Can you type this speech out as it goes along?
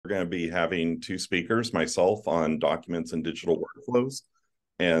going to be having two speakers, myself on documents and digital workflows.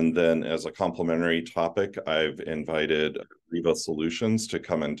 And then as a complementary topic, I've invited Reva Solutions to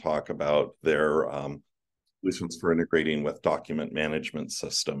come and talk about their solutions for integrating with document management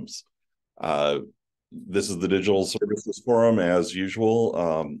systems. This is the Digital Services Forum as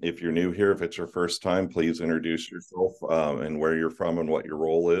usual. If you're new here, if it's your first time, please introduce yourself and where you're from and what your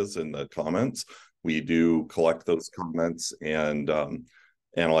role is in the comments. We do collect those comments and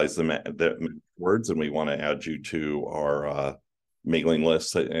analyze them afterwards, and we want to add you to our mailing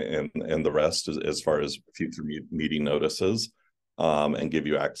list and the rest as far as future meeting notices, and give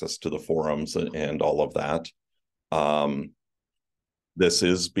you access to the forums and all of that. This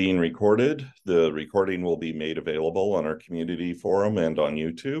is being recorded. The recording will be made available on our community forum and on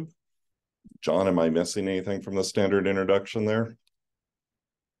YouTube. John, am I missing anything from the standard introduction there?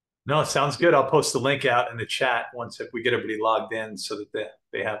 No, it sounds good. I'll post the link out in the chat once if we get everybody logged in so that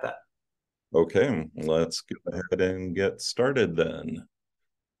they have that. Okay, let's go ahead and get started then.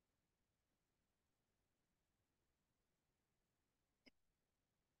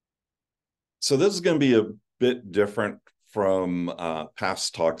 So this is going to be a bit different from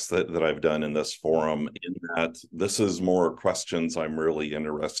past talks that I've done in this forum, in that this is more questions I'm really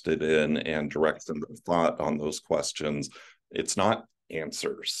interested in and directing the thought on those questions. It's not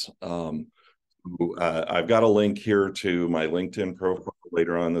answers. I've got a link here to my LinkedIn profile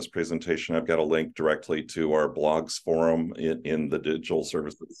later on in this presentation. I've got a link directly to our blogs forum in the Digital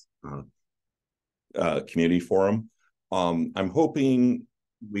Services Community Forum. I'm hoping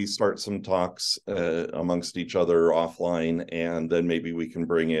we start some talks amongst each other offline, and then maybe we can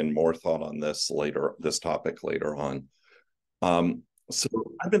bring in more thought on this topic later on. So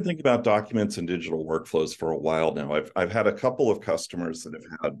I've been thinking about documents and digital workflows for a while now. I've had a couple of customers that have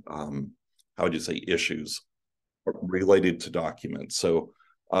had, how would you say, issues related to documents. So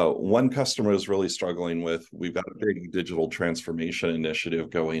one customer is really struggling with, we've got a big digital transformation initiative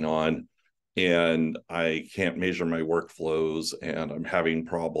going on, and I can't measure my workflows, and I'm having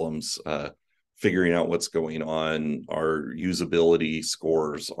problems figuring out what's going on. Our usability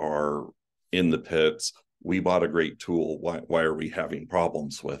scores are in the pits. We bought a great tool. Why are we having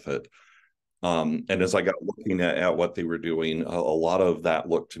problems with it? And as I got looking at what they were doing, a lot of that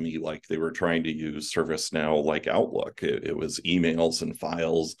looked to me like they were trying to use ServiceNow like Outlook. It was emails and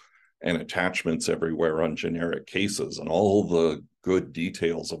files and attachments everywhere on generic cases, and all the good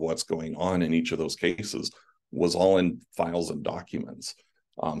details of what's going on in each of those cases was all in files and documents.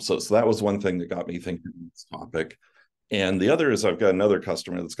 So that was one thing that got me thinking of this topic. And the other is I've got another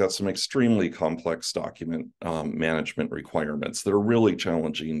customer that's got some extremely complex document management requirements that are really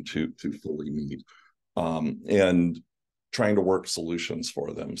challenging to fully meet, and trying to work solutions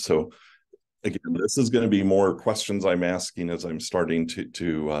for them. So again, this is going to be more questions I'm asking as I'm starting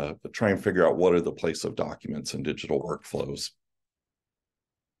to try and figure out what are the place of documents and digital workflows.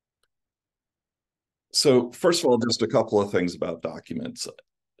 So first of all, just a couple of things about documents.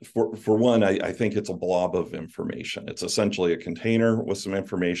 For one, I think it's a blob of information. It's essentially a container with some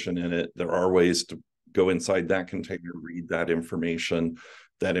information in it. There are ways to go inside that container, read that information.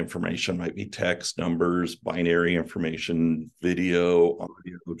 That information might be text, numbers, binary information, video,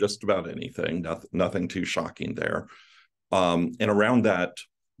 audio, just about anything. Nothing too shocking there. And around that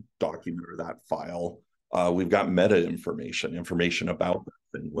document or that file, we've got meta information about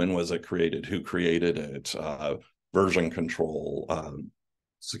that thing. When was it created? Who created it? Version control,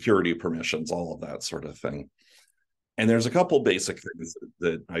 security permissions, all of that sort of thing. And there's a couple basic things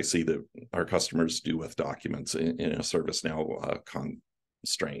that I see that our customers do with documents in a ServiceNow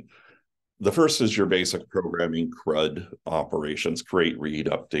constraint. The first is your basic programming CRUD operations: create, read,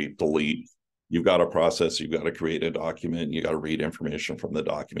 update, delete. You've got a process, you've got to create a document, you got to read information from the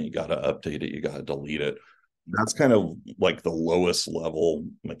document, you got to update it, you got to delete it. That's kind of like the lowest level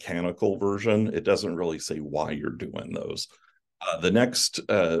mechanical version. It doesn't really say why you're doing those. The next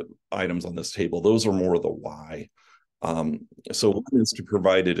items on this table, those are more the why. So one is to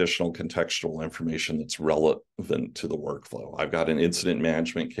provide additional contextual information that's relevant to the workflow. I've got an incident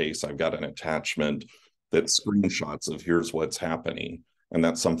management case. I've got an attachment that screenshots of here's what's happening. And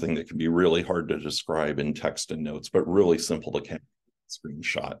that's something that can be really hard to describe in text and notes, but really simple to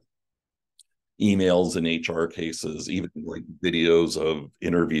screenshot. Emails in HR cases, even like videos of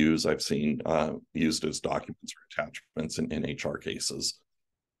interviews I've seen used as documents or attachments in HR cases.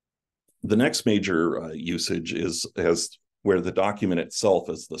 The next major usage is where the document itself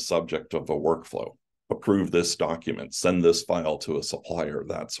is the subject of a workflow. Approve this document, send this file to a supplier,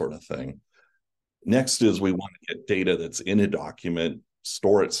 that sort of thing. Next is we want to get data that's in a document,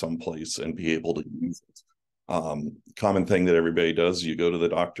 store it someplace, and be able to use it. Common thing that everybody does, you go to the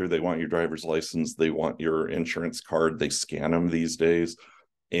doctor, they want your driver's license, they want your insurance card, they scan them these days.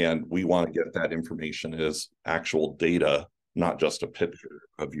 And we want to get that information as actual data, not just a picture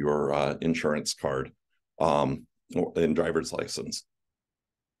of your insurance card and driver's license.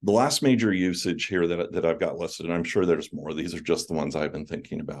 The last major usage here that I've got listed, and I'm sure there's more, these are just the ones I've been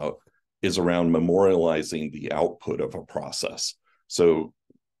thinking about, is around memorializing the output of a process. So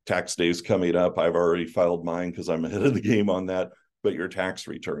tax day's coming up. I've already filed mine because I'm ahead of the game on that. But your tax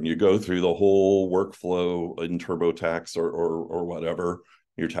return, you go through the whole workflow in TurboTax or whatever,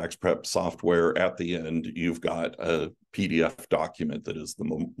 your tax prep software. At the end, you've got a PDF document that is the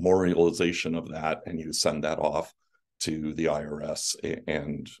memorialization of that, and you send that off to the IRS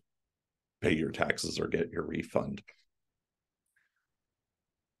and pay your taxes or get your refund.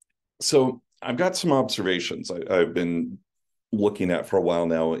 So I've got some observations I've been looking at for a while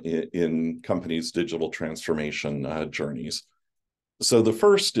now in companies' digital transformation journeys. So the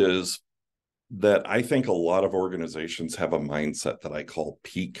first is that I think a lot of organizations have a mindset that I call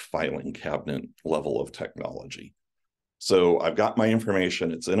peak filing cabinet level of technology. So I've got my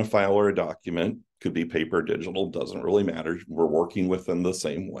information, it's in a file or a document, could be paper, digital, doesn't really matter. We're working within the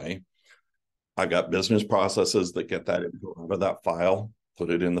same way. I've got business processes that get that info out of that file,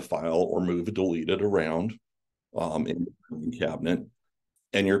 put it in the file, or move, delete it around in the cabinet.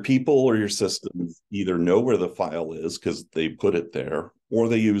 And your people or your systems either know where the file is because they put it there, or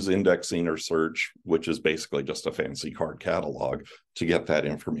they use indexing or search, which is basically just a fancy card catalog, to get that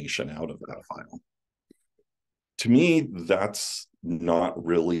information out of that file. To me, that's not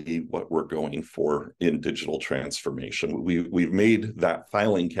really what we're going for in digital transformation. We've made that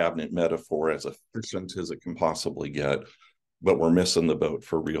filing cabinet metaphor as efficient as it can possibly get, but we're missing the boat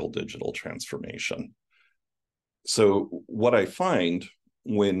for real digital transformation. So what I find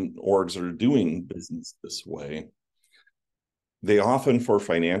when orgs are doing business this way, they often, for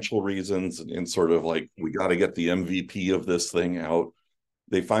financial reasons and sort of like, we got to get the MVP of this thing out,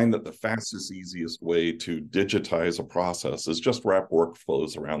 they find that the fastest, easiest way to digitize a process is just wrap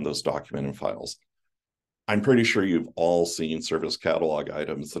workflows around those document and files. I'm pretty sure you've all seen service catalog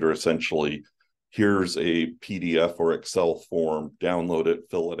items that are essentially, here's a PDF or Excel form, download it,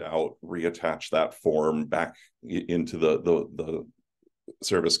 fill it out, reattach that form back into the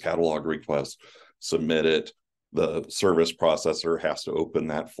service catalog request, submit it. The service processor has to open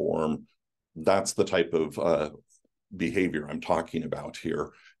that form. That's the type of behavior I'm talking about here.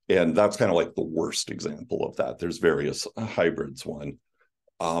 And that's kind of like the worst example of that. There's various hybrids one.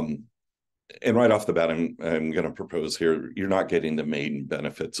 And right off the bat, I'm going to propose here, you're not getting the main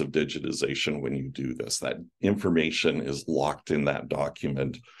benefits of digitization when you do this. That information is locked in that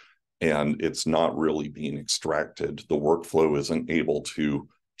document and it's not really being extracted. The workflow isn't able to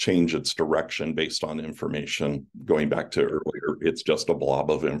change its direction based on information. Going back to earlier, it's just a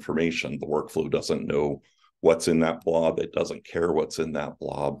blob of information. The workflow doesn't know what's in that blob. It doesn't care what's in that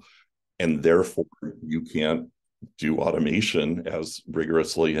blob. And therefore, you can't do automation as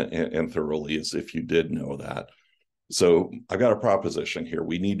rigorously and thoroughly as if you did know that. So I've got a proposition here.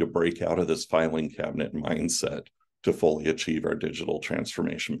 We need to break out of this filing cabinet mindset to fully achieve our digital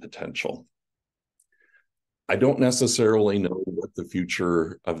transformation potential. I don't necessarily know what the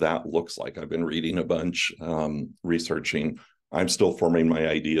future of that looks like. I've been reading a bunch, researching. I'm still forming my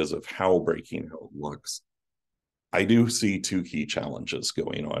ideas of how breaking out looks. I do see two key challenges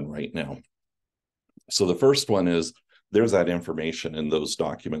going on right now. So the first one is there's that information in those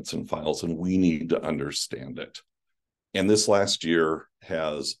documents and files, and we need to understand it. And this last year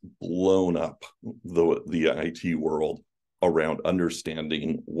has blown up the IT world around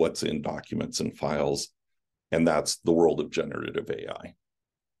understanding what's in documents and files, and that's the world of generative AI.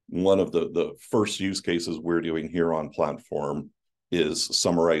 One of the first use cases we're doing here on platform is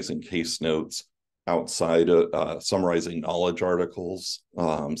summarizing case notes outside of summarizing knowledge articles,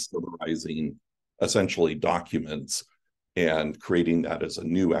 summarizing essentially documents, and creating that as a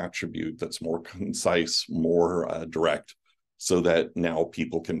new attribute that's more concise, more direct, so that now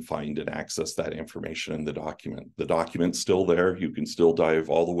people can find and access that information in the document. The document's still there. You can still dive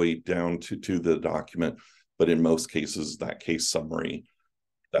all the way down to the document, but in most cases, that case summary,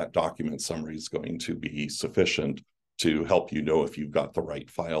 that document summary is going to be sufficient to help you know if you've got the right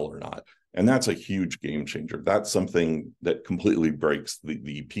file or not. And that's a huge game changer. That's something that completely breaks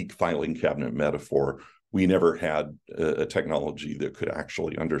the peak filing cabinet metaphor. We never had a technology that could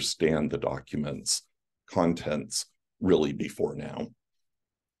actually understand the document's contents really before now.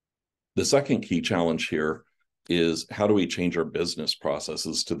 The second key challenge here is how do we change our business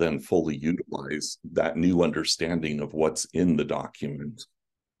processes to then fully utilize that new understanding of what's in the document?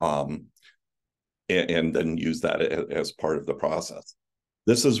 and then use that as part of the process.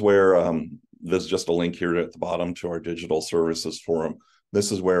 This is where there's just a link here at the bottom to our digital services forum.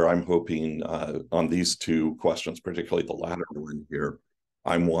 This is where I'm hoping on these two questions, particularly the latter one here,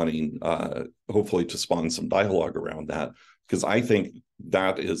 I'm wanting hopefully to spawn some dialogue around that, because I think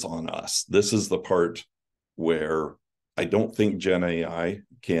that is on us. This is the part where I don't think Gen AI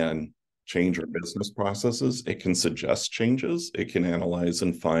can change our business processes. It can suggest changes. It can analyze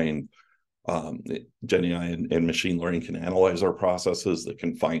and find Gen AI and machine learning can analyze our processes, that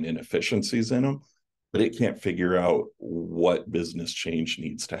can find inefficiencies in them, but it can't figure out what business change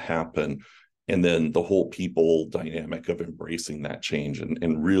needs to happen. And then the whole people dynamic of embracing that change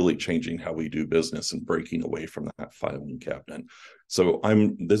and really changing how we do business and breaking away from that filing cabinet. So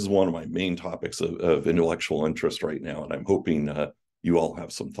this is one of my main topics of intellectual interest right now, and I'm hoping you all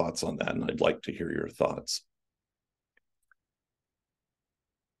have some thoughts on that, and I'd like to hear your thoughts.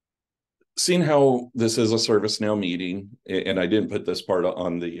 Seeing how this is a ServiceNow meeting, and I didn't put this part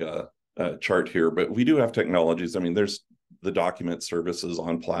on the chart here, but we do have technologies. I mean, there's the document services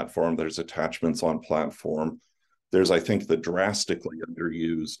on platform, there's attachments on platform. There's, I think, the drastically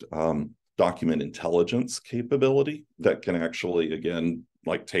underused document intelligence capability that can actually, again,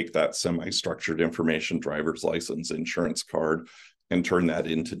 like take that semi-structured information, driver's license, insurance card, and turn that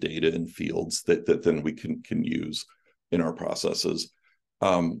into data in fields that then we can use in our processes.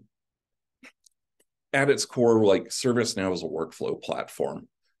 At its core, like ServiceNow is a workflow platform,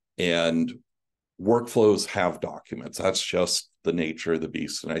 and workflows have documents. That's just the nature of the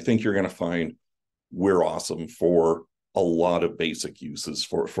beast. And I think you're going to find we're awesome for a lot of basic uses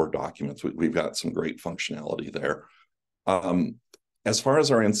for documents. We've got some great functionality there. As far as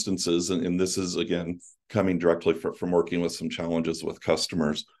our instances, and this is, again, coming directly from working with some challenges with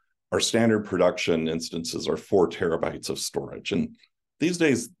customers, our standard production instances are 4 terabytes of storage. And these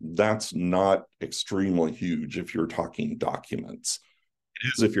days, that's not extremely huge if you're talking documents. It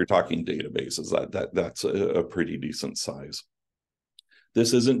is if you're talking databases. That's a pretty decent size.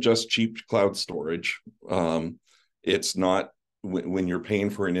 This isn't just cheap cloud storage. It's not, when you're paying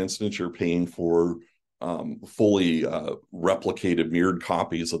for an instance, you're paying for fully replicated mirrored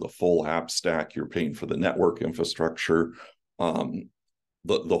copies of the full app stack. You're paying for the network infrastructure, the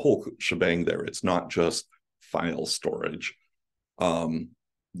whole shebang there. It's not just file storage.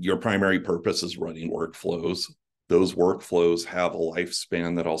 Your primary purpose is running workflows. Those workflows have a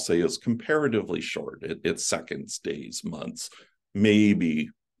lifespan that I'll say is comparatively short. It's seconds, days, months, maybe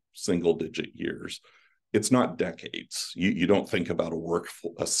single-digit years. It's not decades. You don't think about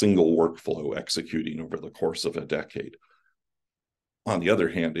a single workflow executing over the course of a decade. On the other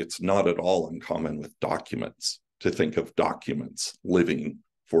hand, it's not at all uncommon with documents to think of documents living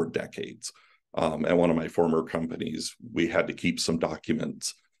for decades. At one of my former companies, we had to keep some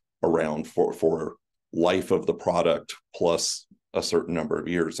documents around for life of the product plus a certain number of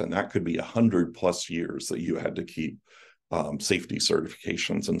years. And that could be 100+ years that you had to keep safety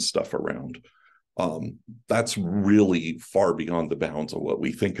certifications and stuff around. That's really far beyond the bounds of what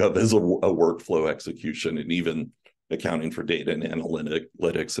we think of as a workflow execution, and even accounting for data and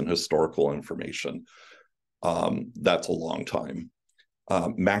analytics and historical information. That's a long time.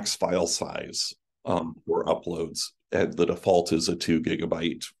 Max file size for uploads, the default is a 2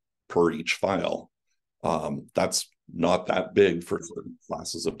 GB per each file. That's not that big for certain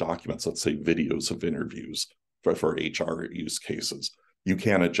classes of documents. Let's say videos of interviews for HR use cases. You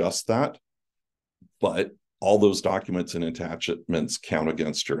can adjust that, but all those documents and attachments count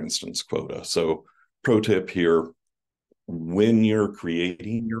against your instance quota. So pro tip here, when you're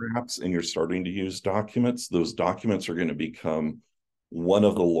creating your apps and you're starting to use documents, those documents are going to become one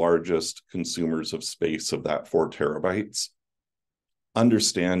of the largest consumers of space of that 4 terabytes.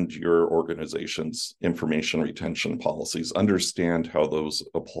 Understand your organization's information retention policies, understand how those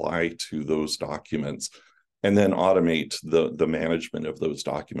apply to those documents, and then automate the management of those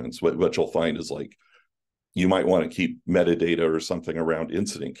documents. What you'll find is, like, you might want to keep metadata or something around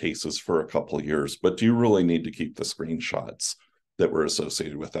incident cases for a couple of years, but do you really need to keep the screenshots that were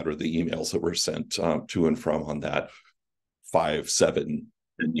associated with that, or the emails that were sent to and from on that 5, 7,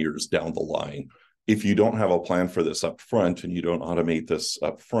 10 years down the line? If you don't have a plan for this up front and you don't automate this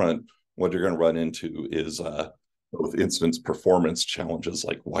up front, what you're going to run into is both instance performance challenges,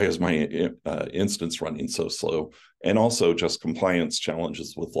 like why is my instance running so slow, and also just compliance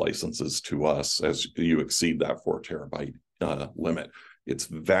challenges with licenses to us as you exceed that 4 terabyte limit. It's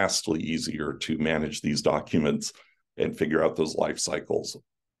vastly easier to manage these documents and figure out those life cycles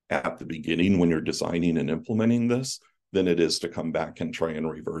at the beginning when you're designing and implementing this than it is to come back and try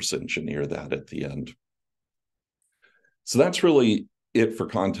and reverse engineer that at the end. So that's really it for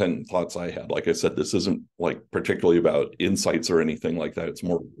content and thoughts I had. Like I said, this isn't like particularly about insights or anything like that. It's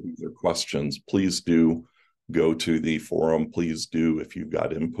more questions. Please do go to the forum. Please do, if you've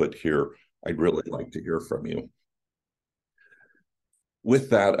got input here, I'd really like to hear from you.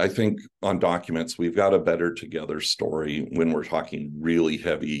 With that, I think on documents, we've got a better together story when we're talking really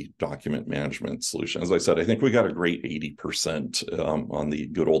heavy document management solution. As I said, I think we got a great 80% on the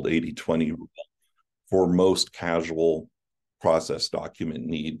good old 80-20 rule. For most casual process document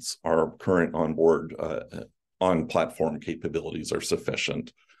needs, our current onboard on-platform capabilities are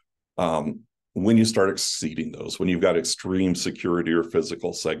sufficient. When you start exceeding those, when you've got extreme security or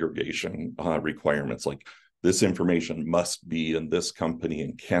physical segregation requirements, like this information must be in this company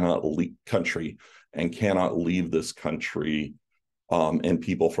and cannot leave this country, and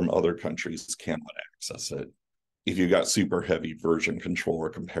people from other countries cannot access it. If you've got super heavy version control or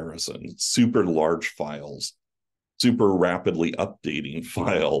comparison, super large files, super rapidly updating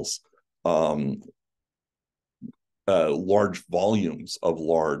files, large volumes of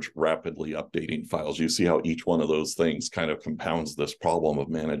large, rapidly updating files. You see how each one of those things kind of compounds this problem of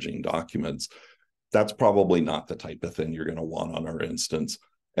managing documents. That's probably not the type of thing you're going to want on our instance.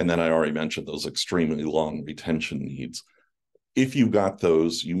 And then I already mentioned those extremely long retention needs. If you've got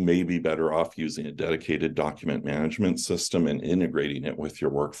those, you may be better off using a dedicated document management system and integrating it with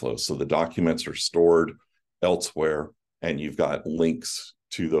your workflow. So the documents are stored elsewhere, and you've got links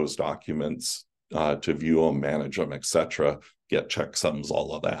to those documents to view them, manage them, etc., get checksums,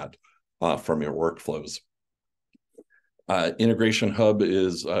 all of that from your workflows. Integration Hub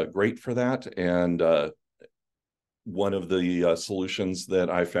is great for that. And one of the solutions that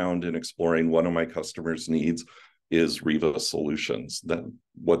I found in exploring one of my customers' needs is Reva Solutions. That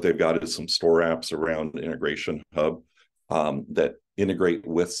what they've got is some store apps around Integration Hub that integrate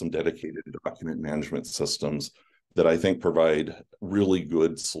with some dedicated document management systems that I think provide really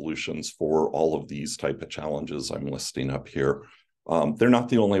good solutions for all of these type of challenges I'm listing up here. They're not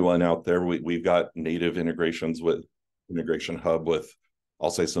the only one out there. We've got native integrations with Integration Hub with,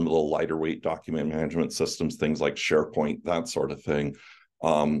 I'll say, some of the lighter weight document management systems, things like SharePoint, that sort of thing.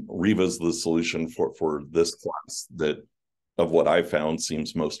 Reva's the solution for this class that, of what I found,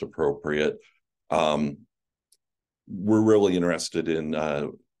 seems most appropriate. We're really interested in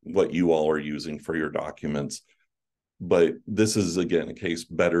what you all are using for your documents. But this is, again, a case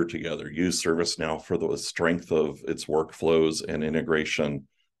better together. Use ServiceNow for the strength of its workflows and integration.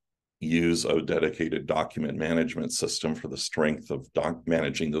 Use a dedicated document management system for the strength of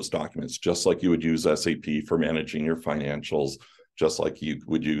managing those documents, just like you would use SAP for managing your financials, just like you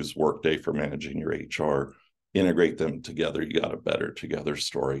would use Workday for managing your HR. Integrate them together, you got a better together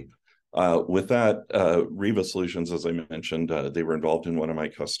story. With that, Reva Solutions, as I mentioned, they were involved in one of my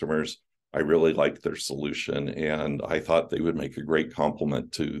customers. I really liked their solution, and I thought they would make a great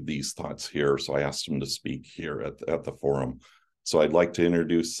complement to these thoughts here. So I asked them to speak here at the forum. So I'd like to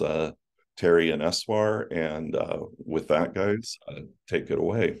introduce Terry and Eswar, and with that, guys, take it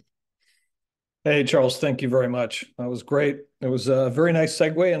away. Hey, Charles, thank you very much. That was great. It was a very nice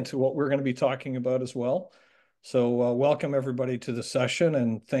segue into what we're going to be talking about as well. So welcome everybody to the session,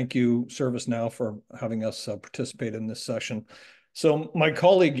 and thank you, ServiceNow, for having us participate in this session. So my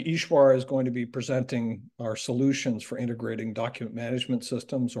colleague Eswar is going to be presenting our solutions for integrating document management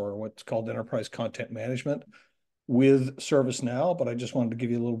systems, or what's called enterprise content management, with ServiceNow. But I just wanted to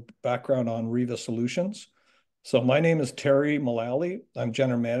give you a little background on Reva Solutions. So my name is Terry Mullally. I'm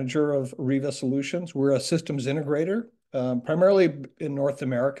General Manager of Reva Solutions. We're a systems integrator, primarily in North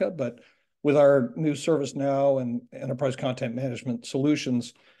America, but with our new ServiceNow and enterprise content management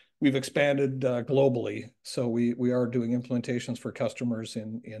solutions, we've expanded globally. So we are doing implementations for customers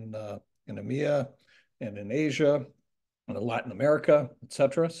in EMEA and in Asia and in Latin America, et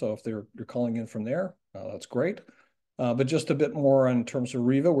cetera. So if you're calling in from there, that's great. But just a bit more in terms of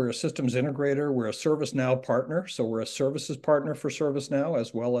Reva, we're a systems integrator. We're a ServiceNow partner. So we're a services partner for ServiceNow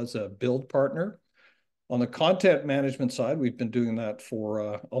as well as a build partner. On the content management side, we've been doing that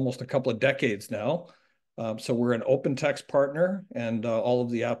for almost a couple of decades now. So we're an OpenText partner, and all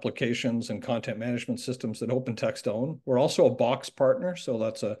of the applications and content management systems that OpenText own. We're also a Box partner, so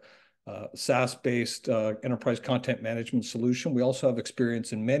that's a SaaS-based enterprise content management solution. We also have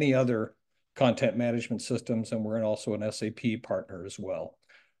experience in many other content management systems, and we're also an SAP partner as well.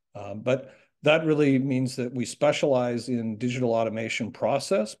 But that really means that we specialize in digital automation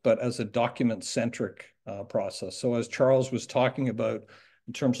process, but as a document-centric process. So as Charles was talking about,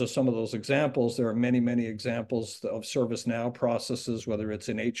 in terms of some of those examples, there are many, many examples of ServiceNow processes, whether it's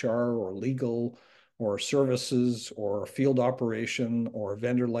in HR or legal or services or field operation or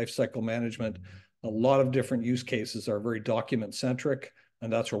vendor lifecycle management. a lot of different use cases are very document centric,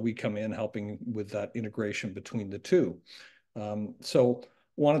 and that's where we come in helping with that integration between the two. So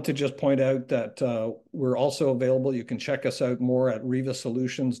wanted to just point out that we're also available. You can check us out more at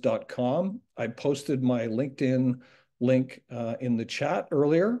revasolutions.com. I posted my LinkedIn link in the chat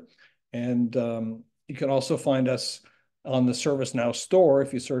earlier, and you can also find us on the ServiceNow store.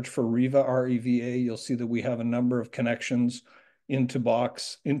 If you search for Reva, R-E-V-A, you'll see that we have a number of connections into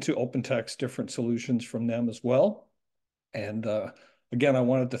Box, into OpenText, different solutions from them as well. And again, I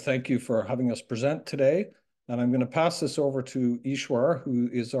wanted to thank you for having us present today. And I'm going to pass this over to Eswar, who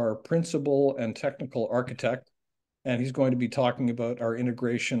is our principal and technical architect. And he's going to be talking about our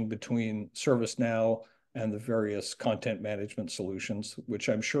integration between ServiceNow and the various content management solutions, which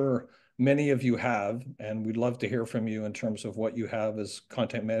I'm sure many of you have. And we'd love to hear from you in terms of what you have as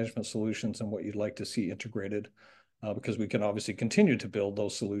content management solutions and what you'd like to see integrated, because we can obviously continue to build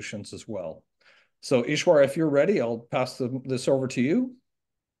those solutions as well. So Eswar, if you're ready, I'll pass this over to you.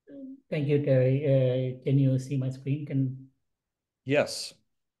 Thank you, Terry. Can you see my screen? Yes.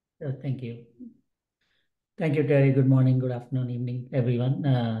 Thank you. Thank you, Terry. Good morning, good afternoon, evening, everyone.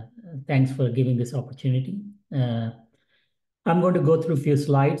 Thanks for giving this opportunity. I'm going to go through a few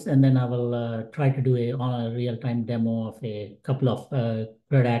slides, and then I will try to do a real-time demo of a couple of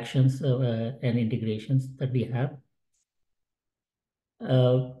CRUD actions and integrations that we have.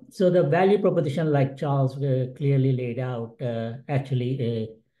 So the value proposition, like Charles clearly laid out, actually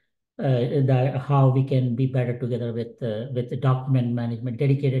how we can be better together with the document management,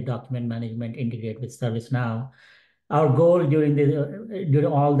 dedicated document management, integrate with ServiceNow. Our goal during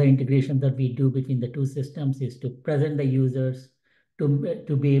all the integration that we do between the two systems is to present the users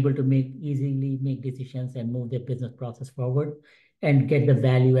to be able to easily make decisions and move their business process forward and get the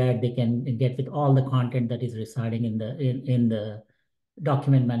value add they can get with all the content that is residing in the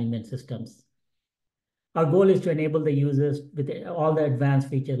document management systems. Our goal is to enable the users with all the advanced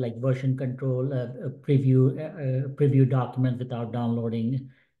features like version control, preview documents without downloading,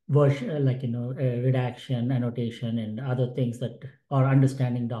 version redaction, annotation, and other things that are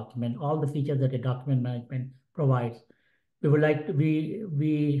understanding document. All the features that a document management provides.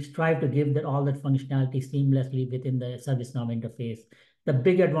 We strive to give all that functionality seamlessly within the ServiceNow interface. The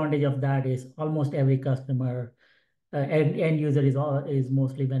big advantage of that is almost every customer. End user is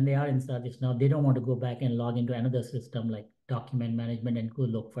mostly when they are in ServiceNow, they don't want to go back and log into another system like document management and go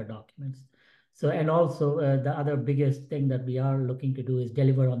look for documents. So, and also the other biggest thing that we are looking to do is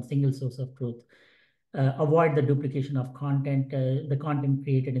deliver on single source of truth, avoid the duplication of content. The content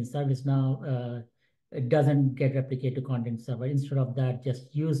created in ServiceNow it doesn't get replicated to content server. Instead of that,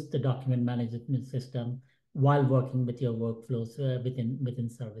 just use the document management system while working with your workflows within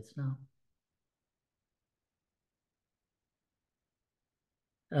ServiceNow.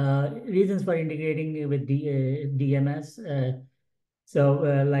 Reasons for integrating with DMS.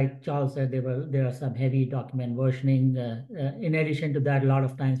 Like Charles said, there are some heavy document versioning. In addition to that, a lot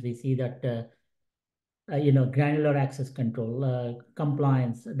of times we see that granular access control,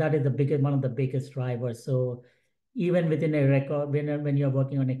 compliance. That is one of the biggest drivers. So even within a record, when you're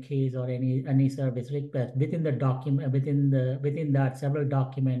working on a case or any service request, within the document, within that several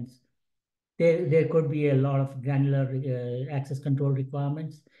documents, there could be a lot of granular access control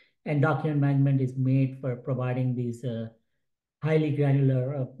requirements, and document management is made for providing these highly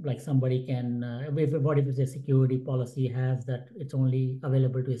granular, like somebody can, what if a security policy has that it's only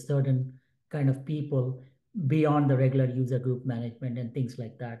available to a certain kind of people beyond the regular user group management and things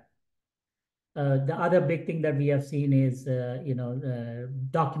like that. The other big thing that we have seen is,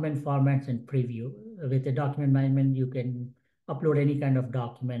 document formats and preview. With the document management, you can upload any kind of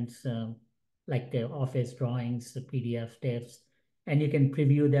documents, like the office drawings, the PDF, TIFFs, and you can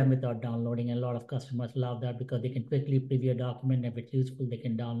preview them without downloading. And a lot of customers love that because they can quickly preview a document. If it's useful, they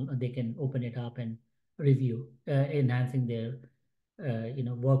can open it up and review, enhancing their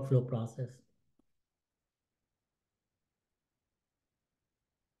workflow process.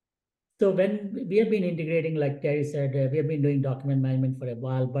 So when we have been integrating, like Terry said, we have been doing document management for a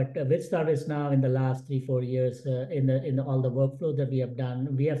while, but with ServiceNow in the last 3-4 years, in all the workflow that we have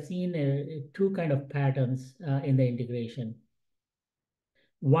done, we have seen two kind of patterns in the integration.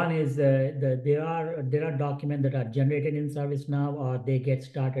 One is there are documents that are generated in ServiceNow, or they get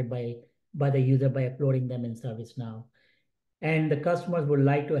started by the user by uploading them in ServiceNow. And the customers would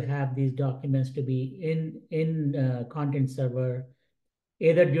like to have these documents to be in content server,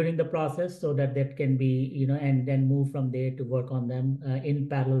 either during the process so that can be, and then move from there to work on them in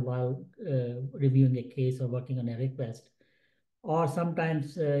parallel while reviewing a case or working on a request. Or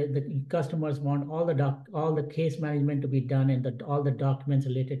sometimes the customers want all the case management to be done and all the documents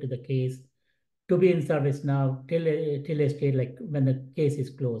related to the case to be in ServiceNow till a state like when the case is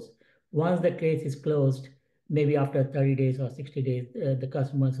closed. Once the case is closed, maybe after 30 days or 60 days, the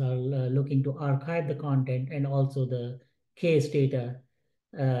customers are looking to archive the content and also the case data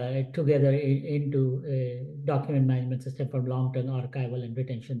together into a document management system for long-term archival and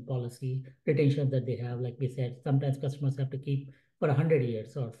retention policy, retention that they have. Like we said, sometimes customers have to keep for 100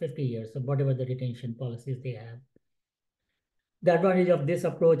 years or 50 years, or whatever the retention policies they have. The advantage of this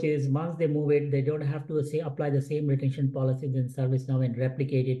approach is once they move it, they don't have to say apply the same retention policies in ServiceNow and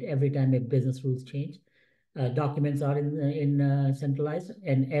replicate it every time a business rules change. Documents are in centralized,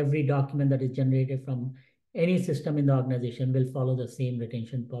 and every document that is generated from any system in the organization will follow the same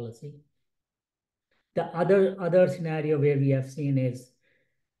retention policy. The other scenario where we have seen is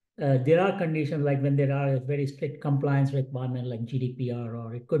there are conditions like when there are very strict compliance requirement like GDPR,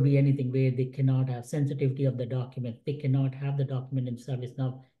 or it could be anything where they cannot have sensitivity of the document. They cannot have the document in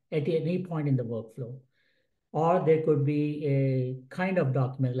ServiceNow at any point in the workflow. Or there could be a kind of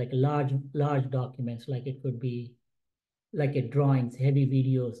document like large documents, like it could be like a drawings, heavy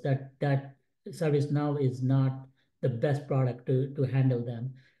videos, that ServiceNow is not the best product to handle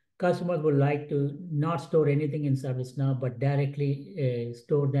them. Customers would like to not store anything in ServiceNow, but directly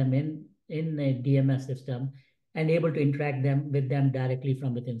store them in a DMS system and able to interact with them directly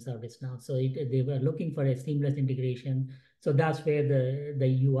from within ServiceNow. So they were looking for a seamless integration. So that's where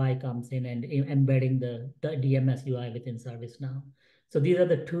the UI comes in, and embedding the DMS UI within ServiceNow. So these are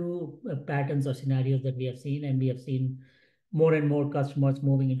the two patterns or scenarios that we have seen, and we have seen more and more customers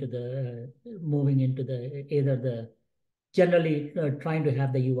moving into either the generally trying to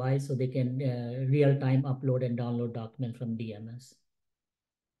have the UI so they can real-time upload and download documents from DMS.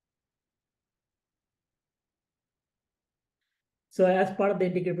 So as part of the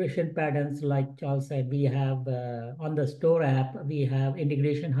integration patterns, like Charles said, we have on the store app, we have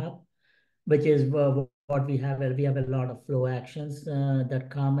integration hub, which is what we have. We have a lot of flow actions that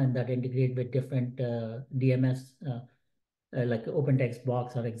come and that integrate with different DMS like open text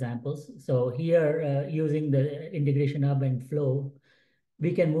box or examples. So here, using the integration hub and flow,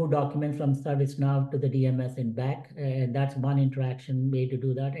 we can move documents from ServiceNow to the DMS and back. And that's one interaction way to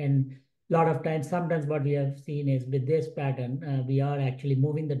do that. And a lot of times, sometimes what we have seen is with this pattern, we are actually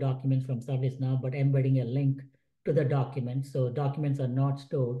moving the documents from ServiceNow, but embedding a link to the document. So documents are not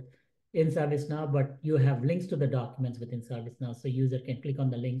stored in ServiceNow, but you have links to the documents within ServiceNow. So user can click on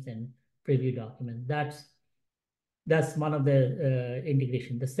the links and preview documents. That's one of the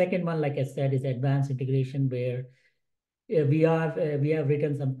integration. The second one, like I said, is advanced integration, where we have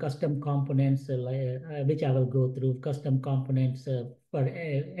written some custom components, which I will go through. Custom components for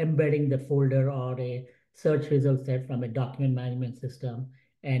embedding the folder or a search result set from a document management system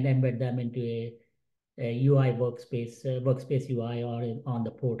and embed them into a UI workspace UI or on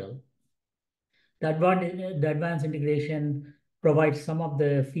the portal. The advanced integration provides some of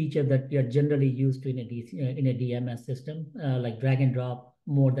the features that you're generally used to in a DMS system, like drag and drop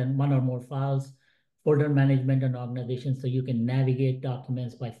more than one or more files, folder management and organization, so you can navigate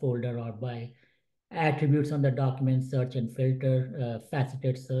documents by folder or by attributes on the document, search and filter,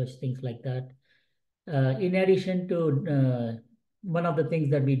 faceted search, things like that. In addition to one of the things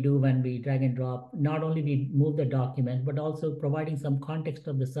that we do when we drag and drop, not only we move the document, but also providing some context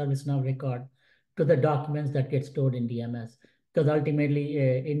of the ServiceNow record to the documents that get stored in DMS. Because ultimately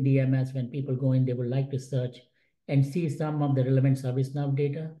in DMS, when people go in, they would like to search and see some of the relevant ServiceNow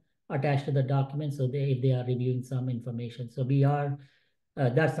data attached to the document. So if they are reviewing some information. So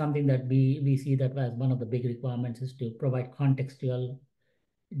that's something that we see that as one of the big requirements, is to provide contextual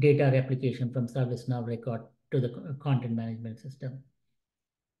data replication from ServiceNow record to the content management system.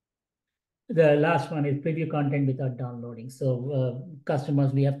 The last one is preview content without downloading. So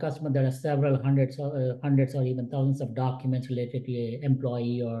we have customers that are several hundreds or even thousands of documents related to an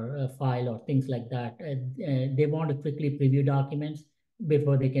employee or a file or things like that. They want to quickly preview documents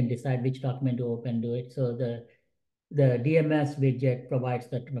before they can decide which document to open, do it. So the DMS widget provides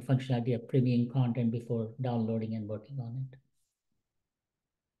that functionality of previewing content before downloading and working on it.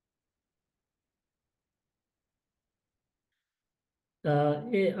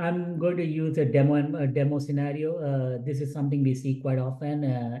 I'm going to use a demo scenario. This is something we see quite often.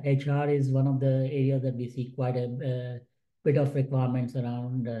 HR is one of the areas that we see quite a bit of requirements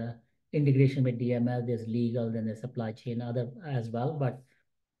around integration with DML. There's legal, then there's supply chain, other as well. But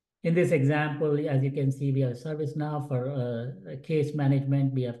in this example, as you can see, we have ServiceNow for case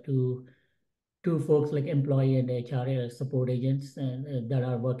management. We have two folks like employee and HR support agents that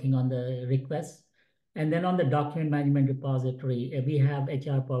are working on the requests. And then on the document management repository, we have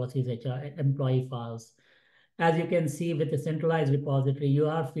HR policies, HR employee files. as you can see with the centralized repository, you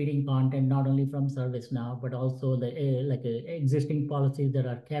are feeding content not only from ServiceNow, but also the existing policies that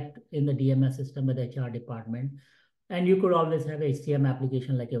are kept in the DMS system with the HR department. And you could always have a HCM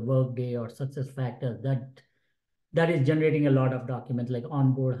application like a Workday or SuccessFactors that is generating a lot of documents like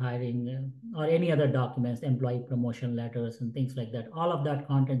onboard hiring or any other documents, employee promotion letters and things like that. All of that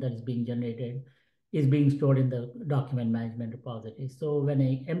content that is being generated is being stored in the document management repository. So when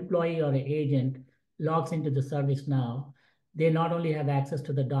an employee or an agent logs into the ServiceNow, they not only have access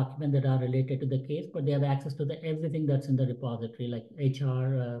to the documents that are related to the case, but they have access to everything that's in the repository, like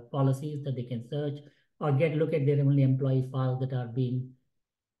HR policies that they can search or look at their only employee files that are being.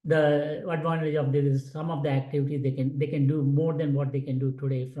 The advantage of this is some of the activities they can do more than what they can do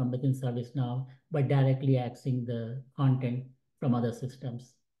today from within ServiceNow by directly accessing the content from other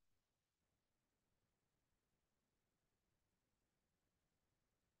systems.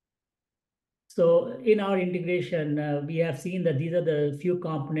 So in our integration, we have seen that these are the few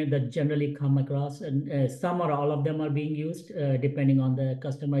components that generally come across, and some or all of them are being used depending on the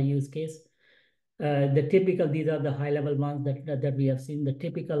customer use case. These are the high-level ones that we have seen. The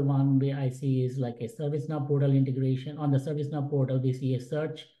typical one I see is like a ServiceNow portal integration. On the ServiceNow portal, we see a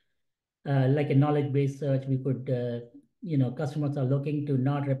search, like a knowledge-based search. We could, customers are looking to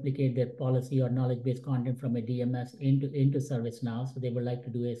not replicate their policy or knowledge-based content from a DMS into ServiceNow. So they would like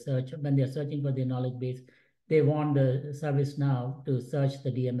to do a search. When they're searching for their knowledge base, they want the ServiceNow to search the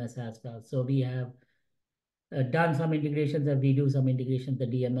DMS as well. So we have done some integrations, and we do some integrations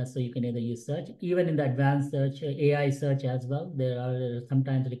with the DMS, so you can either use search. Even in the advanced search, AI search as well, there are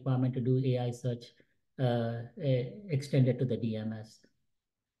sometimes requirement to do AI search extended to the DMS.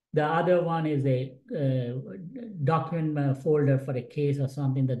 The other one is a document folder for a case or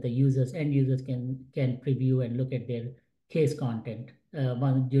something that the end users can preview and look at their case content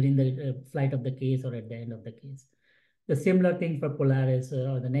during the flight of the case or at the end of the case. The similar thing for Polaris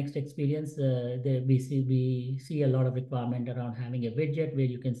or the next experience, we see a lot of requirement around having a widget where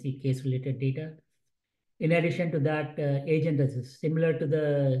you can see case-related data. In addition to that, Agent Assist, similar to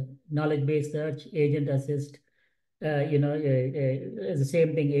the knowledge-based search, Agent Assist, it's the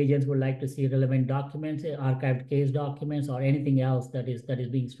same thing. Agents would like to see relevant documents, archived case documents, or anything else that is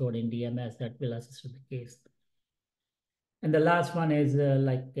being stored in DMS that will assist with the case. And the last one is,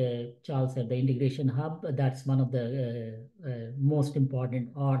 like Charles said, the integration hub. That's one of the most important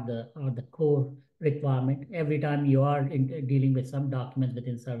or the core requirement. Every time you are dealing with some documents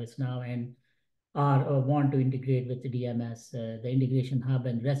within ServiceNow and want to integrate with the DMS, the integration hub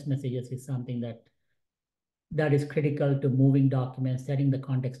and REST messages is something that is critical to moving documents, setting the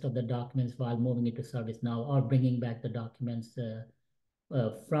context of the documents while moving it to ServiceNow or bringing back the documents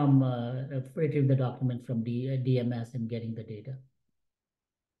retrieve the document from DMS and getting the data.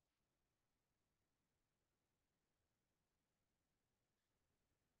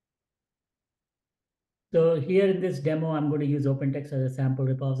 So here in this demo, I'm going to use OpenText as a sample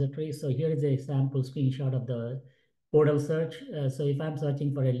repository. So here is a sample screenshot of the portal search. So if I'm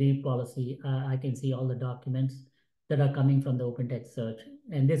searching for a leave policy, I can see all the documents that are coming from the OpenText search.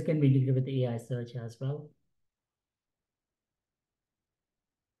 And this can be integrated with AI search as well.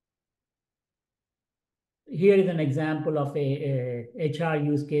 Here is an example of a HR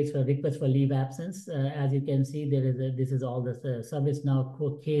use case for request for leave absence. As you can see, this is all the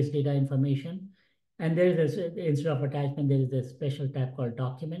ServiceNow case data information. And there is instead of attachment, there is a special tab called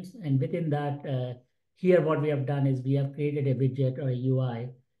documents. And within that, here what we have done is we have created a widget or a UI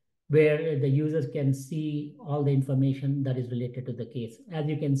where the users can see all the information that is related to the case. As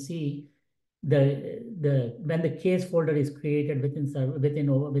you can see, when the case folder is created within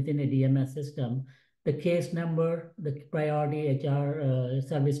a DMS system, the case number, the priority, HR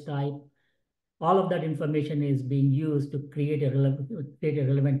service type, all of that information is being used to create a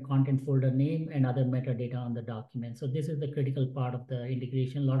relevant content folder name and other metadata on the document. So this is the critical part of the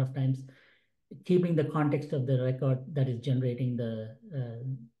integration. A lot of times, keeping the context of the record that is generating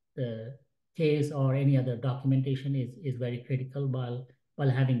the case or any other documentation is very critical while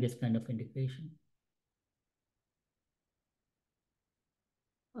having this kind of integration.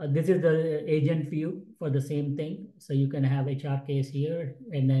 This is the agent view for the same thing. So you can have HR case here,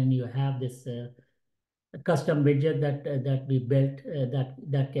 and then you have this custom widget that we built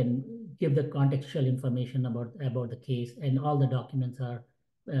that can give the contextual information about the case, and all the documents are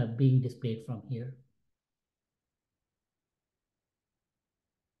being displayed from here.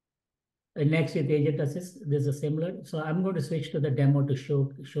 Next is Agent Assist. This is similar. So I'm going to switch to the demo to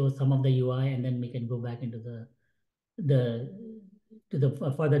show some of the UI, and then we can go back into the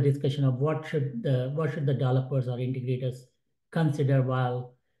further discussion of what should the developers or integrators consider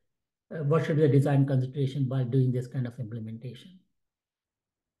while what should be the design consideration by doing this kind of implementation.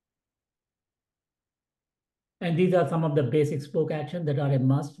 And these are some of the basic spoke actions that are a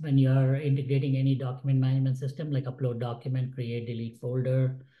must when you are integrating any document management system, like upload document, create, delete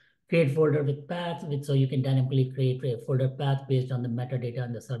folder, create folder with paths, so you can dynamically create a folder path based on the metadata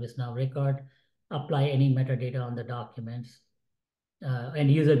in the ServiceNow record, apply any metadata on the documents, and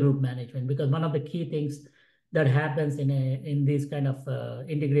user group management. Because one of the key things that happens in these kind of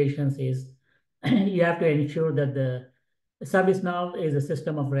integrations is you have to ensure that the ServiceNow is a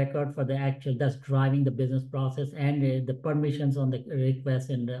system of record for the actual that's driving the business process, and the permissions on the requests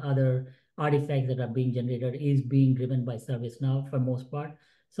and the other artifacts that are being generated is being driven by ServiceNow for most part.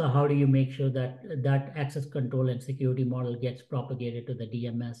 So how do you make sure that that access control and security model gets propagated to the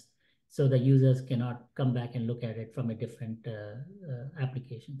DMS so the users cannot come back and look at it from a different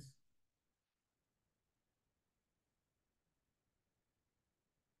applications?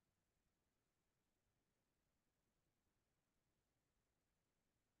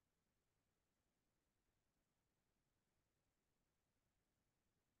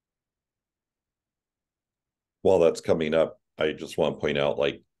 While that's coming up, I just want to point out,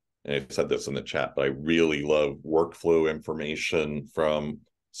 like, and I said this in the chat, but I really love workflow information from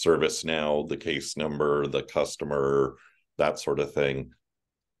ServiceNow, the case number, the customer, that sort of thing,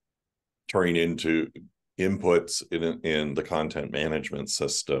 turning into inputs in the content management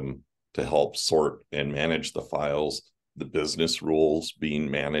system to help sort and manage the files, the business rules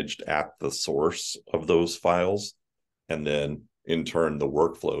being managed at the source of those files, and then in turn the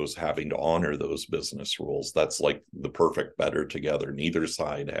workflows having to honor those business rules. That's like the perfect better together. Neither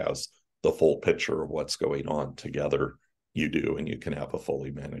side has the full picture of what's going on. Together you do, and you can have a fully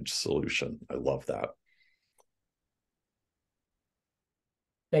managed solution. I love that.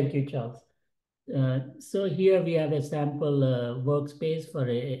 Thank you, Charles. So here we have a sample workspace for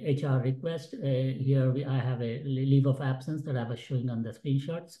a HR request. Here I have a leave of absence that I was showing on the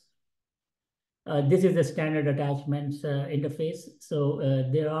screenshots. This is the standard attachments interface. So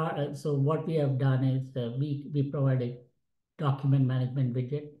so what we have done is we provide a document management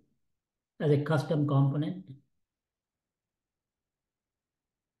widget as a custom component.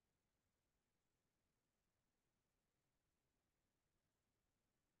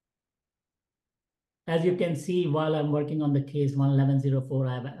 As you can see, while I'm working on the case 11104,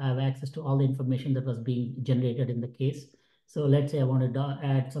 I have access to all the information that was being generated in the case. So let's say I want to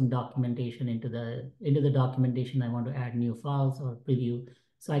add some documentation into the documentation. I want to add new files or preview.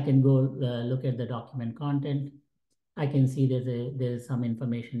 So I can go look at the document content. I can see there's some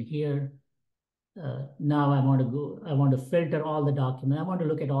information here. Now I want to filter all the documents. I want to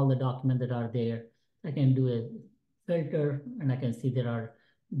look at all the documents that are there. I can do a filter, and I can see there are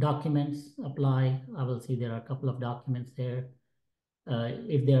documents, apply. I will see there are a couple of documents there.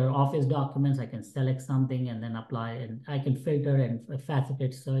 If there are office documents, I can select something and then apply, and I can filter and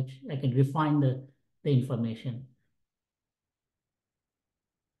faceted search. I can refine the information.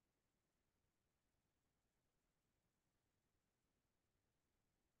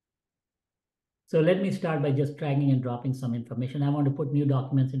 So let me start by just dragging and dropping some information. I want to put new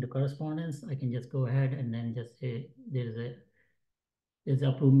documents into correspondence. I can just go ahead and then just say there's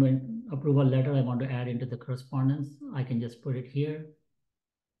approval letter I want to add into the correspondence. I can just put it here.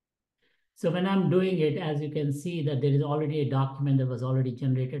 So when I'm doing it, as you can see that there is already a document that was already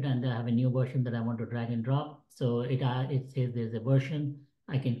generated, and I have a new version that I want to drag and drop. So it says there's a version.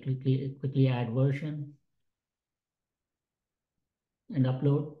 I can quickly add version and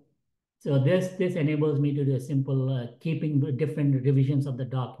upload. So this enables me to do a simple keeping different revisions of the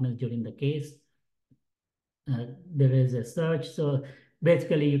documents during the case. There is a search. So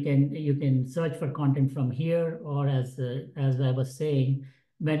basically you can search for content from here, or as I was saying,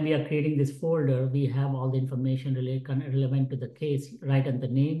 when we are creating this folder, we have all the information relevant to the case right at the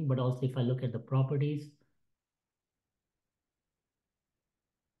name, but also if I look at the properties.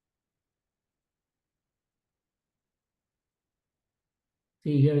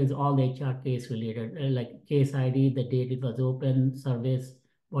 See, here is all the HR case related, like case ID, the date it was open, service,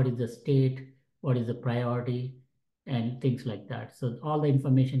 what is the state, what is the priority, and things like that. So all the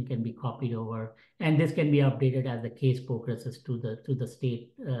information can be copied over, and this can be updated as the case progresses to the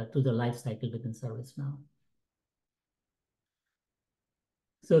state, to the life cycle within ServiceNow.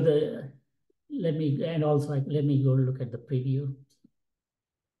 So let me go look at the preview.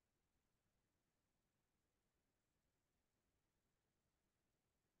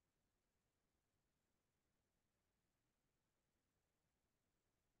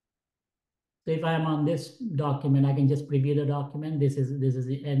 So if I am on this document, I can just preview the document. This is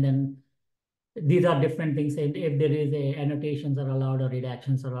and then these are different things. And if there is a annotations are allowed or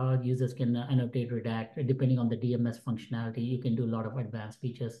redactions are allowed, users can annotate, redact, depending on the DMS functionality. You can do a lot of advanced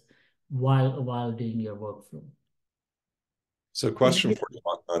features while doing your workflow. So question for you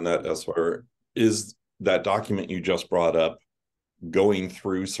on that, Eswar, is that document you just brought up going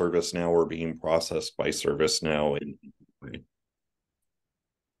through ServiceNow or being processed by ServiceNow?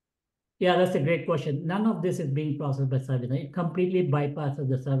 Yeah, that's a great question. None of this is being processed by ServiceNow. It completely bypasses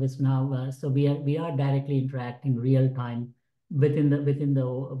the ServiceNow. So we are directly interacting real time within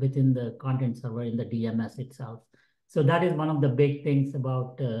the content server in the DMS itself. So that is one of the big things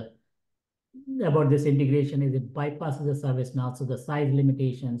about this integration is it bypasses the ServiceNow. So the size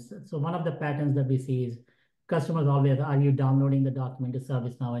limitations. So one of the patterns that we see is customers always, are you downloading the document to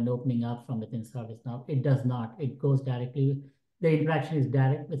ServiceNow and opening up from within ServiceNow? It does not. It goes directly. The interaction is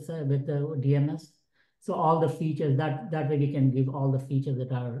direct with the DMS. So all the features that way we can give all the features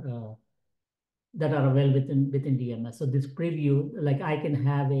that are available within DMS. So this preview, like I can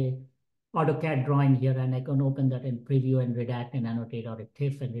have a AutoCAD drawing here and I can open that in preview and redact and annotate, or a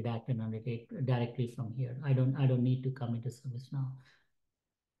TIFF and redact and annotate directly from here. I don't need to come into ServiceNow.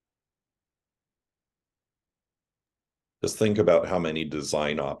 Just think about how many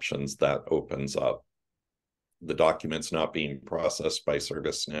design options that opens up. The document's not being processed by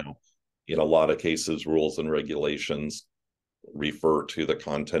ServiceNow. In a lot of cases, rules and regulations refer to the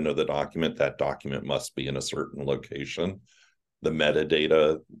content of the document. That document must be in a certain location. The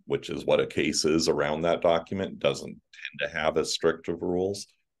metadata, which is what a case is around that document, doesn't tend to have as strict of rules.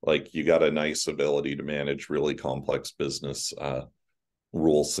 Like, you got a nice ability to manage really complex business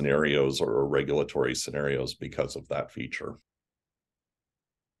rule scenarios or regulatory scenarios because of that feature.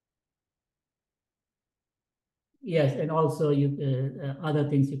 Yes, and also you other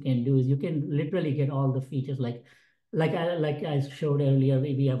things you can do is you can literally get all the features like I showed earlier.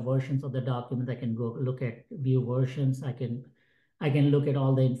 We have versions of the document. I can go look at view versions. I can look at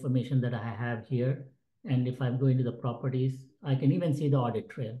all the information that I have here, and if I'm going to the properties, I can even see the audit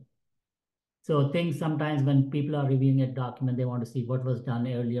trail. So things sometimes when people are reviewing a document, they want to see what was done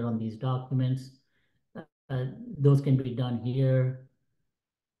earlier on these documents. Those can be done here.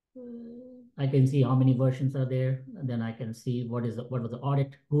 I can see how many versions are there, and then I can see what was the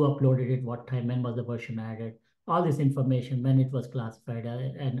audit, who uploaded it, what time, when was the version added, all this information, when it was classified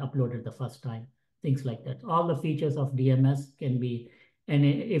and uploaded the first time, things like that. All the features of DMS can be, and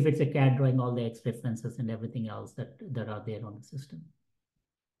if it's a CAD drawing, all the X references and everything else that are there on the system.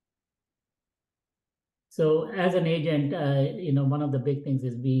 So as an agent, one of the big things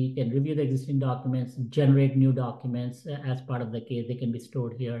is we can review the existing documents, generate new documents as part of the case. They can be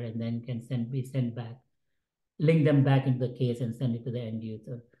stored here and then can be sent back, link them back into the case and send it to the end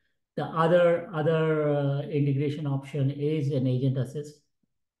user. The other integration option is an agent assist.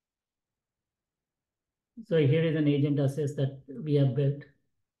 So here is an agent assist that we have built.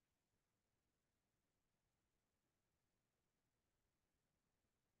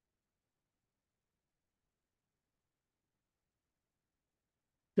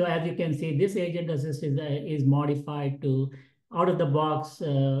 So as you can see, this agent assist is modified to out of the box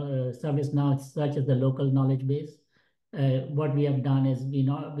ServiceNow, such as the local knowledge base. What we have done is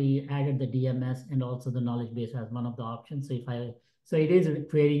we added the DMS and also the knowledge base as one of the options. So it is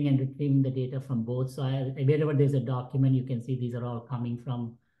creating and retrieving the data from both sides. Wherever there's a document, you can see these are all coming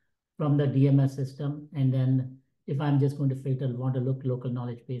from the DMS system. And then if I'm just going to want to look local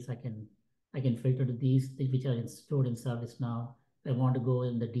knowledge base, I can filter to these which are stored in ServiceNow. I want to go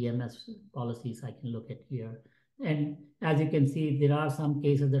in the DMS policies, I can look at here. And as you can see, there are some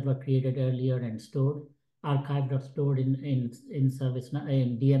cases that were created earlier and stored, archived or stored in ServiceNow,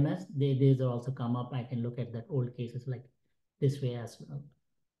 in DMS. These also come up. I can look at that old cases like this way as well.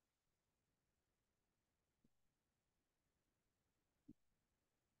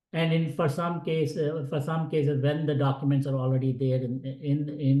 And for some cases, when the documents are already there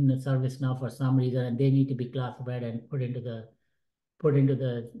in ServiceNow for some reason, and they need to be classified and put into the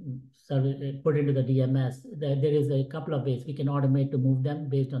DMS, there is a couple of ways we can automate to move them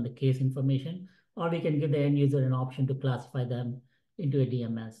based on the case information, or we can give the end user an option to classify them into a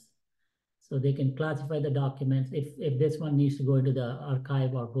DMS. So they can classify the documents. If this one needs to go into the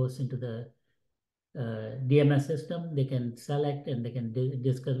archive or goes into the DMS system, they can select and they can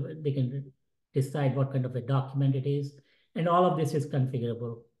discuss. They can decide what kind of a document it is, and all of this is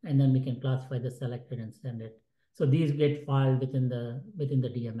configurable. And then we can classify the selected and send it. So these get filed within the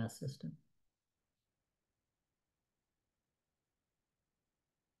DMS system.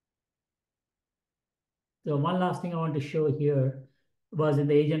 So one last thing I want to show here was in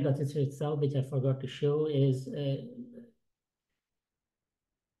the agent assist itself, which I forgot to show, is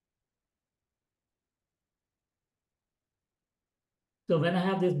So when I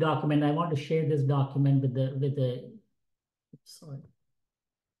have this document, I want to share this document sorry.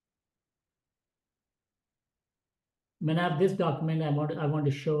 When I have this document, I want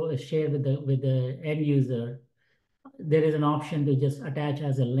to share with the end user. There is an option to just attach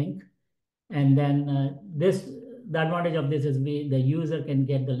as a link, and then the advantage of this is the user can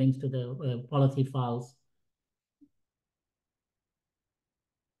get the links to the policy files.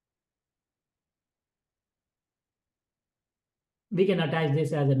 We can attach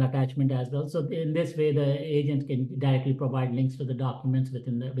this as an attachment as well. So in this way, the agent can directly provide links to the documents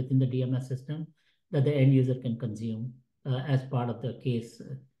within the DMS system that the end user can consume as part of the case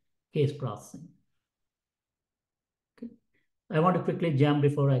processing. Okay. I want to quickly jump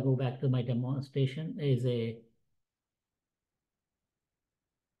before I go back to my demonstration. Is a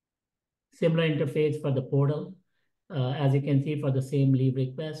similar interface for the portal. As you can see, for the same leave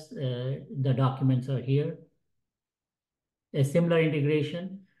request, the documents are here. A similar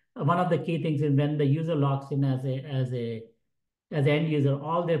integration. One of the key things is when the user logs in as an end user,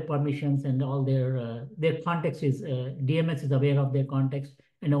 all their permissions and all their context is DMS is aware of their context,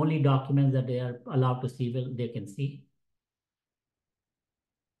 and only documents that they are allowed to see they can see.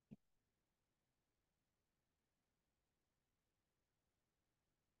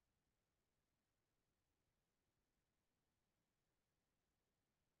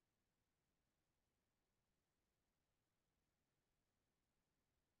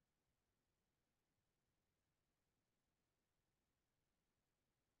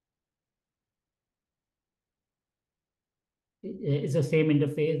 It's the same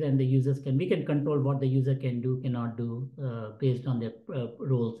interface, and we can control what the user can do, cannot do, based on their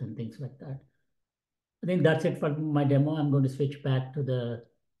roles and things like that. I think that's it for my demo. I'm going to switch back to the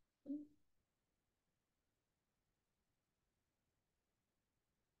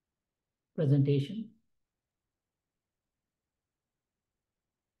presentation.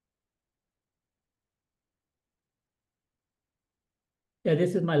 Yeah,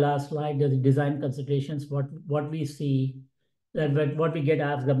 this is my last slide, the design considerations, what we see, what we get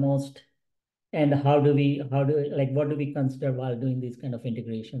asked the most, and what do we consider while doing these kind of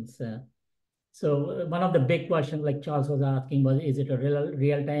integrations. So one of the big questions, like Charles was asking, was, is it a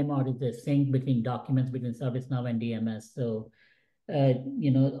real time, or is it a sync between documents between ServiceNow and DMS? So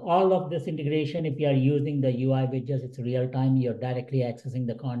all of this integration, if you are using the UI widgets, it's real time. You're directly accessing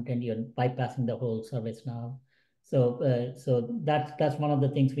the content. You're bypassing the whole ServiceNow. So that's one of the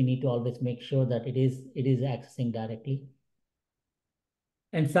things we need to always make sure that it is accessing directly.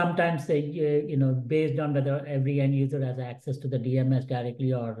 And sometimes based on whether every end user has access to the DMS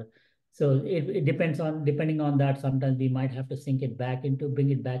directly, or so it depending on that. Sometimes we might have to bring it back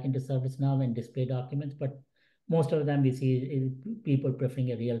into ServiceNow and display documents, but most of the time we see people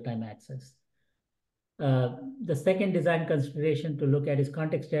preferring a real-time access. The second design consideration to look at is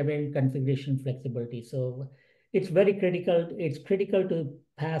context-aware configuration flexibility. So it's very critical. It's critical to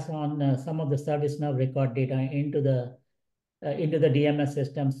pass on some of the ServiceNow record data into the DMS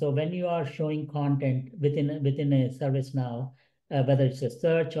system. So when you are showing content within a ServiceNow, whether it's a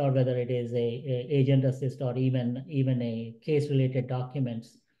search or whether it is a agent assist or even a case-related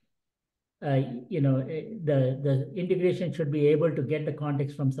documents, the integration should be able to get the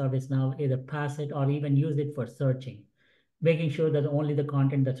context from ServiceNow, either pass it or even use it for searching, making sure that only the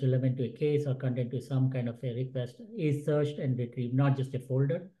content that's relevant to a case or content to some kind of a request is searched and retrieved, not just a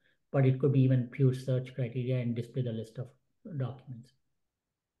folder, but it could be even pure search criteria and display the list of documents.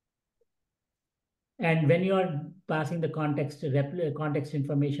 And when you are passing the context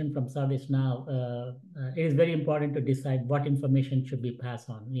information from ServiceNow, it is very important to decide what information should be passed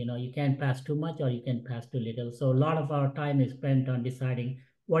on. You can't pass too much or you can pass too little. So a lot of our time is spent on deciding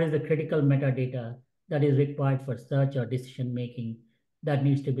what is the critical metadata that is required for search or decision making that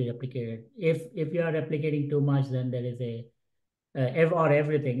needs to be replicated. If you are replicating too much, then there is or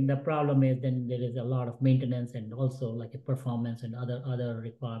everything. The problem is then there is a lot of maintenance and also like a performance and other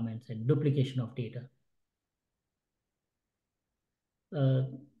requirements and duplication of data.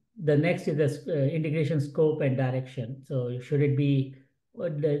 The next is the integration scope and direction. So should the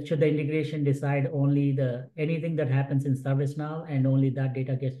integration decide only anything that happens in ServiceNow and only that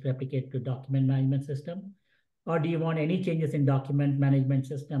data gets replicated to document management system? Or do you want any changes in document management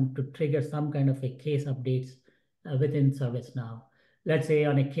system to trigger some kind of a case updates within ServiceNow? Let's say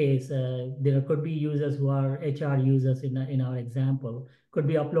on a case, there could be users who are HR users in our example, could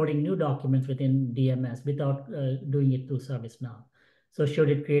be uploading new documents within DMS without doing it through ServiceNow. So should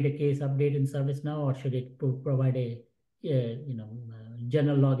it create a case update in ServiceNow, or should it provide a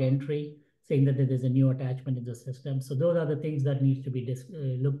general log entry saying that there is a new attachment in the system? So those are the things that needs to be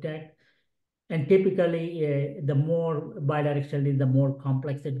looked at. And typically, the more bidirectional, the more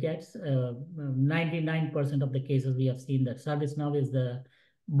complex it gets. 99% of the cases we have seen that ServiceNow is the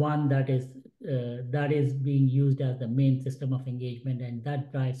one that is being used as the main system of engagement, and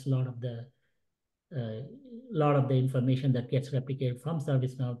that drives a lot of the information that gets replicated from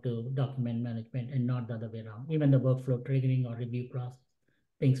ServiceNow to document management, and not the other way around. Even the workflow triggering or review process,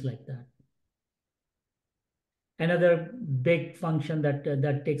 things like that. Another big function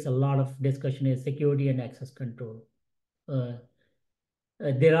that takes a lot of discussion is security and access control.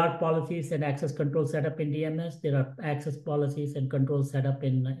 There are policies and access control set up in DMS. There are access policies and control set up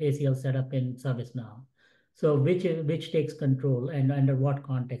in ACL set up in ServiceNow. So which takes control and under what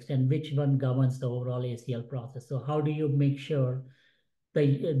context, and which one governs the overall ACL process? So how do you make sure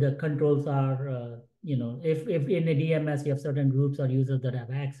the controls are, if in a DMS you have certain groups or users that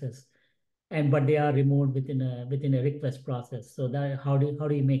have access, but they are removed within a request process. So that how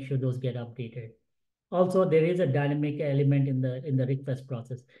do you make sure those get updated? Also, there is a dynamic element in the request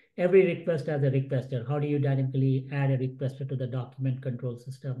process. Every request has a requester. How do you dynamically add a requester to the document control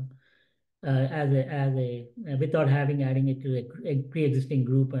system without adding it to a pre-existing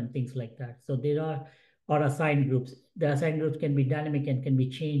group and things like that? So there are or assigned groups. The assigned groups can be dynamic and can be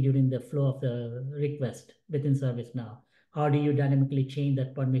changed during the flow of the request within ServiceNow. How do you dynamically change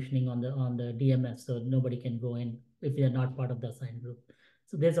that permissioning on the DMS so nobody can go in if they're not part of the assigned group?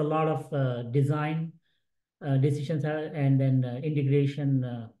 So there's a lot of design decisions and then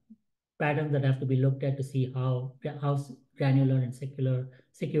integration patterns that have to be looked at to see how granular and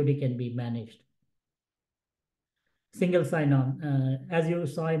security can be managed. Single sign-on, as you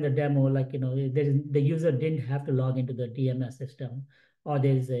saw in the demo, the user didn't have to log into the DMS system, or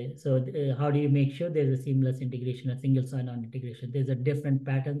how do you make sure there's a seamless integration, a single sign-on integration? There's a different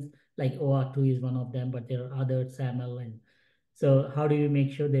patterns, like OR2 is one of them, but there are other SAML, and so how do you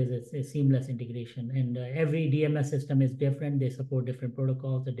make sure there's a seamless integration? And every DMS system is different. They support different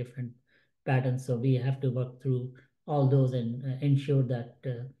protocols, the different patterns. So we have to work through all those and ensure that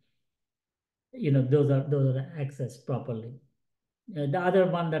those are accessed properly. The other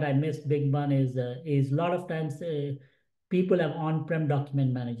one that I missed, big one, is a lot of times people have on-prem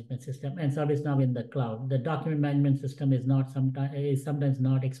document management system and ServiceNow in the cloud. The document management system is sometimes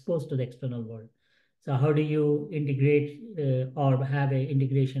not exposed to the external world. So how do you integrate or have an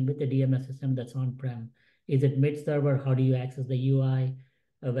integration with the DMS system that's on-prem? Is it mid-server? How do you access the UI?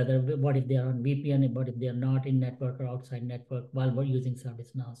 What if they are on VPN? What if they are not in network or outside network while we're using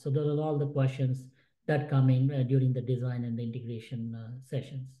ServiceNow? So those are all the questions that come in during the design and the integration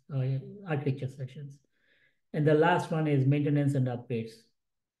sessions, architecture sessions. And the last one is maintenance and upgrades.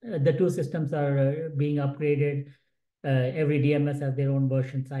 The two systems are being upgraded. Every DMS has their own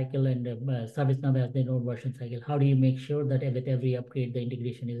version cycle, and ServiceNow has their own version cycle. How do you make sure that with every upgrade, the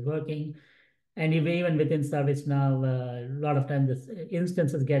integration is working? And even within ServiceNow, a lot of times the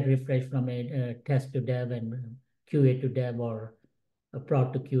instances get refreshed from a test to dev and QA to dev or a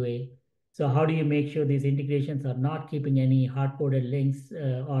prod to QA. So how do you make sure these integrations are not keeping any hard-coded links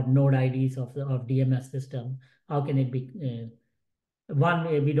or node IDs of DMS system? How can it be? One,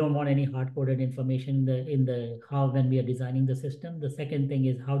 we don't want any hard-coded information when we are designing the system. The second thing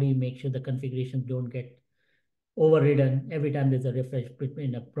is, how do you make sure the configurations don't get overridden every time there's a refresh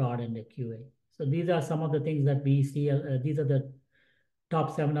between a prod and a QA? So these are some of the things that we see. These are the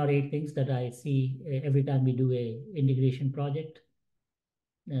top 7 or 8 things that I see every time we do a integration project.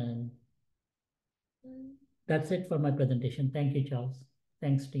 And that's it for my presentation. Thank you, Charles.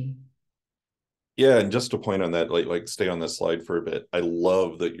 Thanks, team. Yeah, and just to point on that, like stay on this slide for a bit. I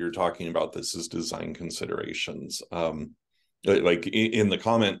love that you're talking about this as design considerations. Like in the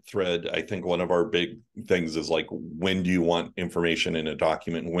comment thread, I think one of our big things is like, when do you want information in a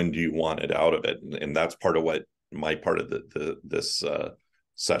document and when do you want it out of it? And that's part of what my part of this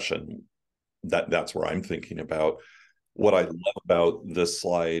session, that's where I'm thinking about. What I love about this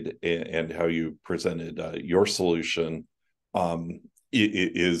slide and how you presented your solution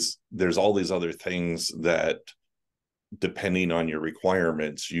is there's all these other things that, depending on your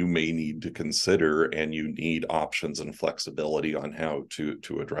requirements, you may need to consider, and you need options and flexibility on how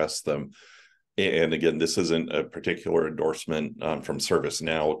to address them. And again, this isn't a particular endorsement from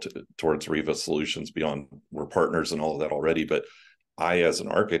ServiceNow towards Reva Solutions beyond we're partners and all of that already. But I, as an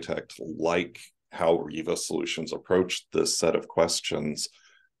architect, like how Reva Solutions approached this set of questions.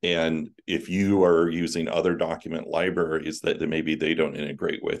 And if you are using other document libraries that maybe they don't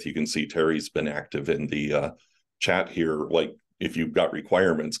integrate with, you can see Terry's been active in the chat here. Like, if you've got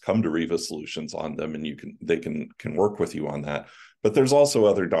requirements, come to Reva Solutions on them, and they can work with you on that. But there's also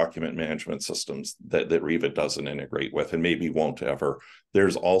other document management systems that Reva doesn't integrate with and maybe won't ever.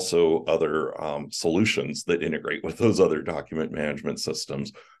 There's also other solutions that integrate with those other document management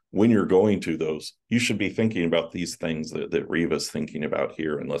systems. When you're going to those, you should be thinking about these things that Reva's thinking about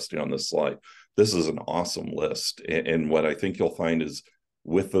here and listing on this slide. This is an awesome list. And what I think you'll find is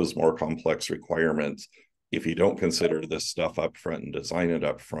with those more complex requirements, if you don't consider this stuff up front and design it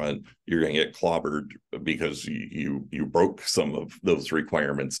up front, you're going to get clobbered because you broke some of those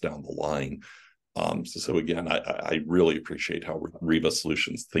requirements down the line. So again, I really appreciate how Reva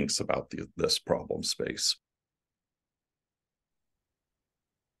Solutions thinks about this problem space.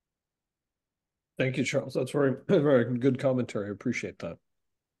 Thank you, Charles. That's very, very good commentary. I appreciate that.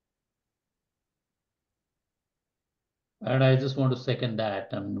 And I just want to second that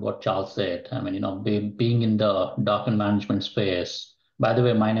and what Charles said. I mean, being in the document management space. By the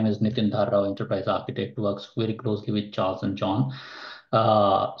way, my name is Nitin Dharrao, Enterprise Architect, works very closely with Charles and John.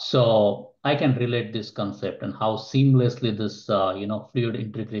 So I can relate this concept and how seamlessly this, fluid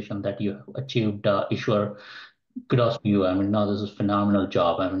integration that you achieved, Eswar. Kudos to you. I mean, this is a phenomenal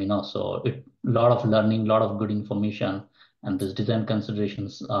job. I mean, so a lot of learning, a lot of good information, and this design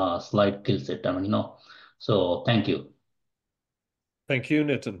considerations slide kills it. I mean, so thank you. Thank you,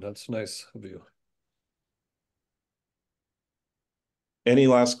 Nitin. That's nice of you. Any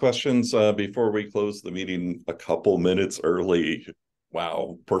last questions before we close the meeting a couple minutes early?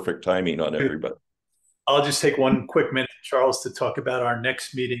 Wow, perfect timing on everybody. I'll just take one quick minute, Charles, to talk about our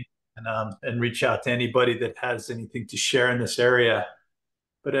next meeting and reach out to anybody that has anything to share in this area.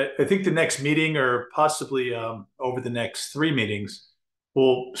 But I think the next meeting, or possibly over the next 3 meetings,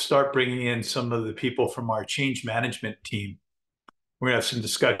 we'll start bringing in some of the people from our change management team. We're going to have some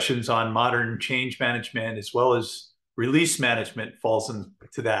discussions on modern change management, as well as release management falls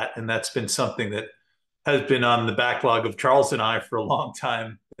into that. And that's been something that has been on the backlog of Charles and I for a long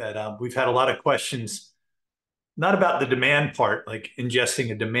time, that we've had a lot of questions, not about the demand part, like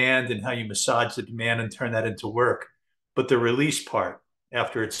ingesting a demand and how you massage the demand and turn that into work, but the release part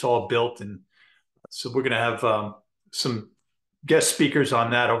after it's all built. And so we're going to have some guest speakers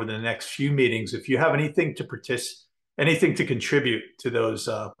on that over the next few meetings. If you have anything to contribute to those,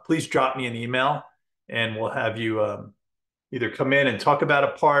 please drop me an email and we'll have you either come in and talk about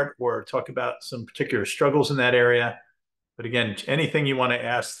a part or talk about some particular struggles in that area. But again, anything you want to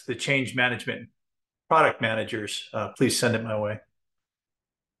ask the change management product managers, please send it my way.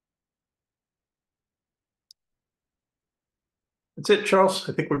 That's it, Charles.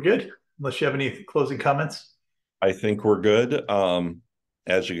 I think we're good, unless you have any closing comments. I think we're good.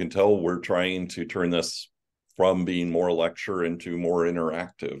 As you can tell, we're trying to turn this from being more lecture into more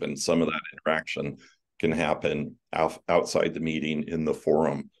interactive, and some of that interaction can happen outside the meeting in the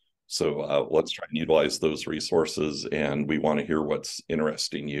forum. So let's try and utilize those resources, and we want to hear what's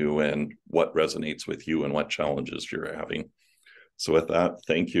interesting you and what resonates with you and what challenges you're having. So with that,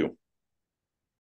 thank you.